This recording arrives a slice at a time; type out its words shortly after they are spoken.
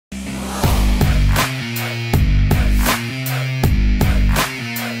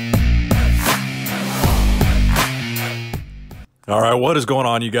All right, what is going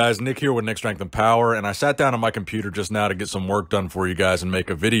on, you guys? Nick here with Nick Strength and Power, and I sat down on my computer just now to get some work done for you guys and make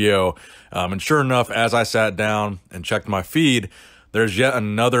a video. And sure enough, as I sat down and checked my feed, there's yet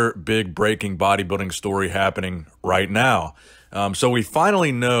another big breaking bodybuilding story happening right now. So we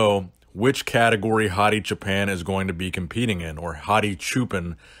finally know which category Hadi Choopan is going to be competing in, or Hadi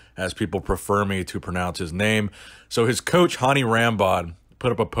Choopan, as people prefer me to pronounce his name. So his coach, Hani Rambod,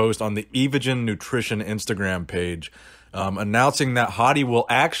 put up a post on the Evogen Nutrition Instagram page announcing that Hadi will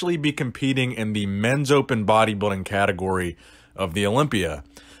actually be competing in the men's open bodybuilding category of the Olympia.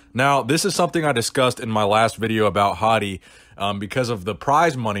 Now, this is something I discussed in my last video about Hadi because of the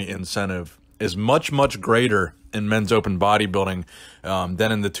prize money incentive is much, much greater in men's open bodybuilding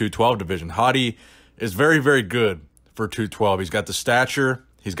than in the 212 division. Hadi is very, very good for 212. He's got the stature,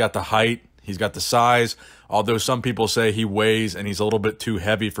 he's got the height, he's got the size, although some people say he weighs and he's a little bit too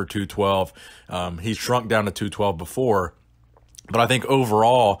heavy for 212. He's shrunk down to 212 before. But I think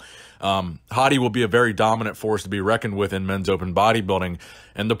overall, Hadi will be a very dominant force to be reckoned with in men's open bodybuilding.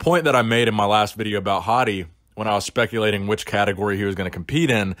 And the point that I made in my last video about Hadi, when I was speculating which category he was going to compete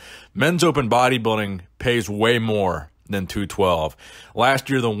in, men's open bodybuilding pays way more than 212. Last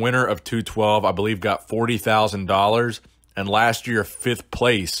year, the winner of 212, I believe, got $40,000. And last year, 5th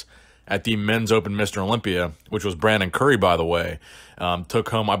place at the men's open Mr. Olympia, which was Brandon Curry, by the way, took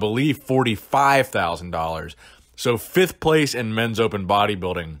home, I believe, $45,000. So 5th place in men's open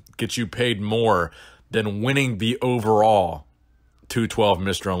bodybuilding gets you paid more than winning the overall 212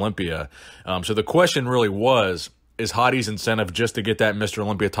 Mr. Olympia. So the question really was, is Hadi's incentive just to get that Mr.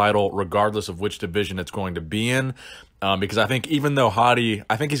 Olympia title regardless of which division it's going to be in? Because I think even though Hadi,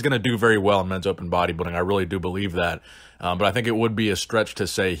 I think he's going to do very well in men's open bodybuilding. I really do believe that. But I think it would be a stretch to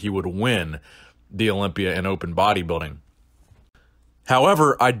say he would win the Olympia in open bodybuilding.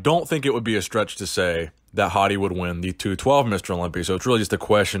 However, I don't think it would be a stretch to say that Hadi would win the 212 Mr. Olympia. So it's really just a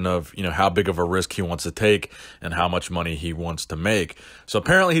question of, how big of a risk he wants to take and how much money he wants to make. So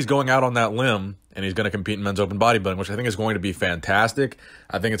apparently he's going out on that limb and he's going to compete in men's open bodybuilding, which I think is going to be fantastic.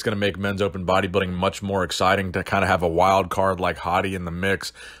 I think it's going to make men's open bodybuilding much more exciting to kind of have a wild card like Hadi in the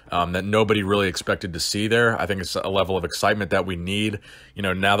mix that nobody really expected to see there. I think it's a level of excitement that we need,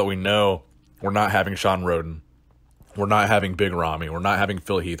 now that we know we're not having Sean Roden. We're not having Big Ramy. We're not having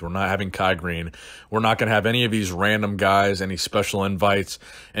Phil Heath. We're not having Kai Green. We're not going to have any of these random guys, any special invites,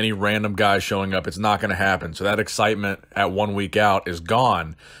 any random guys showing up. It's not going to happen. So that excitement at 1 week out is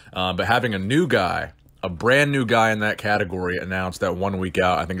gone. But having a new guy, a brand new guy in that category announced at 1 week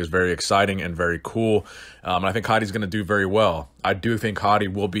out, I think is very exciting and very cool. And I think Hadi's going to do very well. I do think Hadi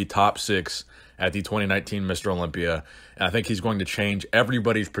will be top 6 at the 2019 Mr. Olympia. And I think he's going to change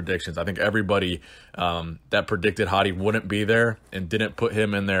everybody's predictions. I think everybody that predicted Hadi wouldn't be there and didn't put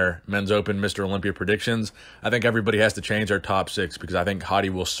him in their men's open Mr. Olympia predictions, I think everybody has to change their top 6 because I think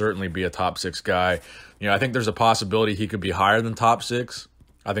Hadi will certainly be a top 6 guy. I think there's a possibility he could be higher than top 6.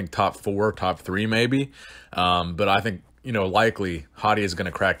 I think top 4, top 3 maybe. But I think, likely Hadi is going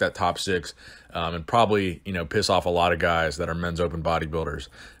to crack that top 6 and probably, piss off a lot of guys that are men's open bodybuilders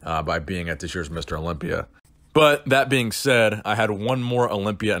by being at this year's Mr. Olympia. But that being said, I had one more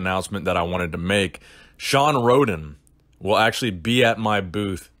Olympia announcement that I wanted to make. Sean Roden will actually be at my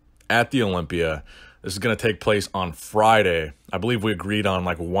booth at the Olympia. This is going to take place on Friday. I believe we agreed on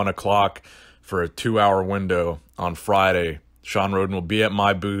like 1 o'clock for a 2-hour window on Friday. Sean Roden will be at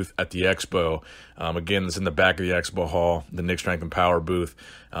my booth at the expo. Again, it's in the back of the expo hall, the Nick Strength and Power booth.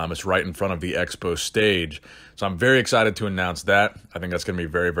 It's right in front of the expo stage. So I'm very excited to announce that. I think that's going to be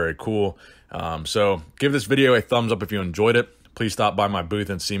very, very cool. So give this video a thumbs up if you enjoyed it. Please stop by my booth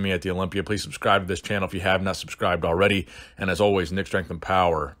and see me at the Olympia. Please subscribe to this channel if you have not subscribed already. And as always, Nick Strength and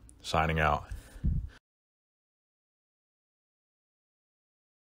Power signing out.